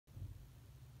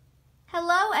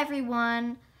Hello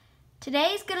everyone!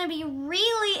 Today's gonna be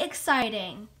really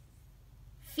exciting.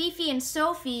 Fifi and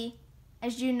Sophie,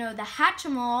 as you know, the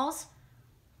Hatchimals,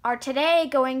 are today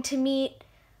going to meet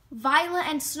Violet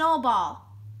and Snowball.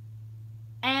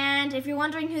 And if you're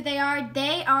wondering who they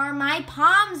are my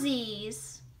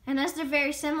pomsies. And as they're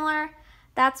very similar,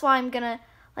 that's why I'm gonna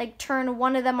turn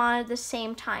one of them on at the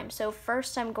same time. So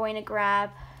first I'm going to grab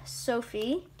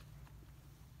Sophie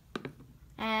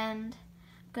and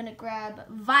I'm gonna grab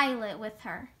Violet with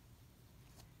her.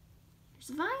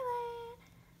 There's Violet.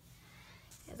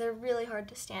 Yeah, they're really hard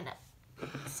to stand up.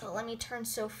 So let me turn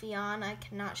Sophie on. I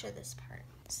cannot show this part.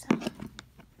 So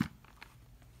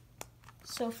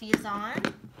Sophie is on.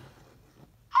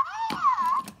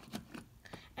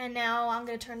 And now I'm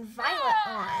gonna turn Violet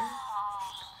on.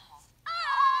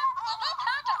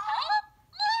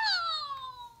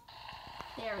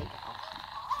 There we go.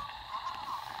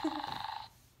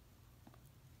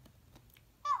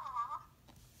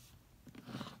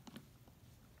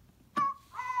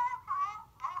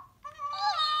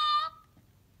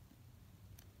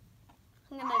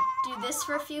 I'm gonna do this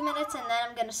for a few minutes and then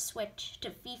I'm gonna switch to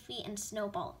Fifi and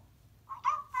Snowball.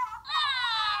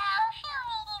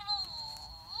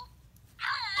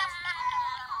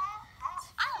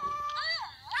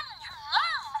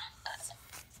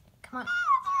 Come on.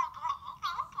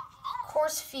 Of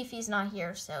course Fifi's not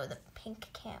here, so the pink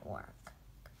can't work.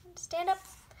 Stand up.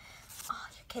 Oh,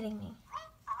 you're kidding me.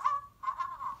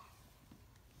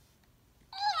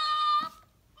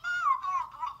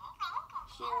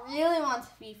 She really wants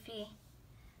Fifi.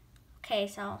 Okay,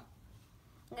 so I'm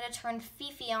gonna turn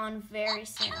Fifi on very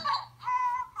soon.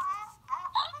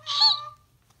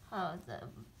 Oh,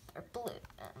 they're blue.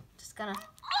 I'm just gonna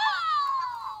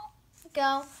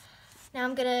go. Now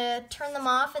I'm gonna turn them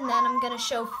off and then I'm gonna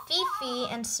show Fifi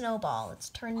and Snowball. Let's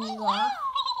turn you off.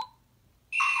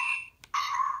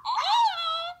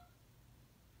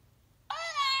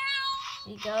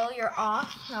 There you go, you're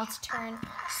off. Now let's turn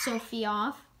Sophie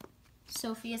off.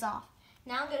 Sophie is off.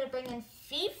 Now I'm gonna bring in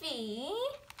Fifi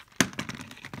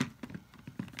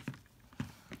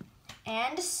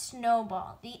and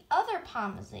Snowball, the other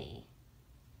pomsy.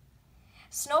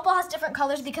 Snowball has different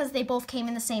colors because they both came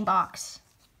in the same box.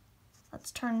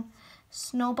 Let's turn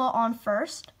Snowball on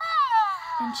first.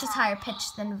 And she's higher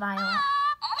pitched than Violet.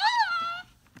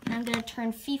 And I'm gonna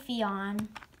turn Fifi on.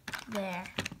 There.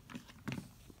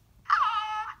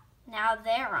 Now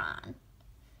they're on.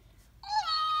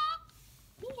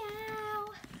 Meow.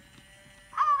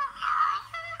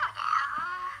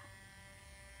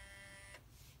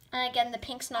 And again, the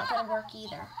pink's not gonna work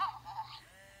either.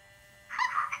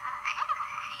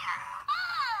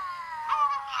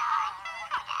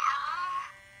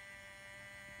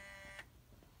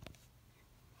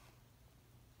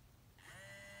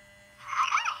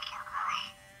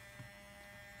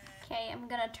 Okay, I'm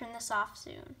gonna turn this off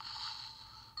soon.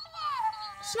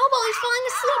 Snowball, he's falling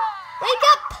asleep. Wake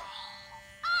up!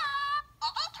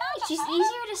 She's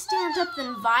easier to stand up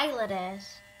than Violet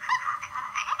is.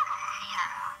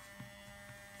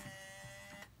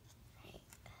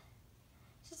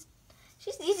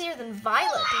 She's easier than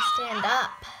Violet to stand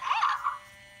up.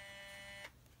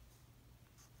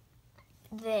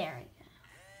 There we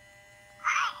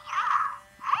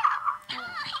go.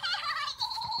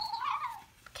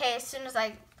 Okay, as soon as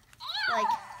I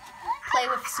play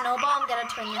with Snowball, I'm gonna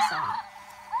turn this on.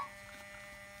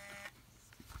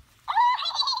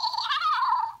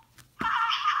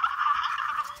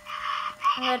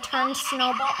 I'm gonna turn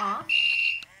Snowball off.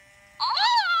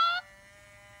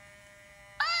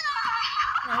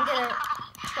 And I'm gonna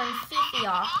turn Fifi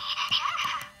off.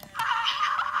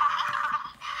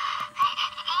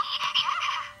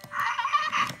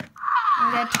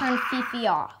 I'm gonna turn Fifi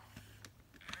off.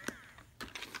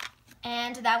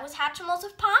 And that was Hatchimals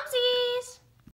of Pomsies.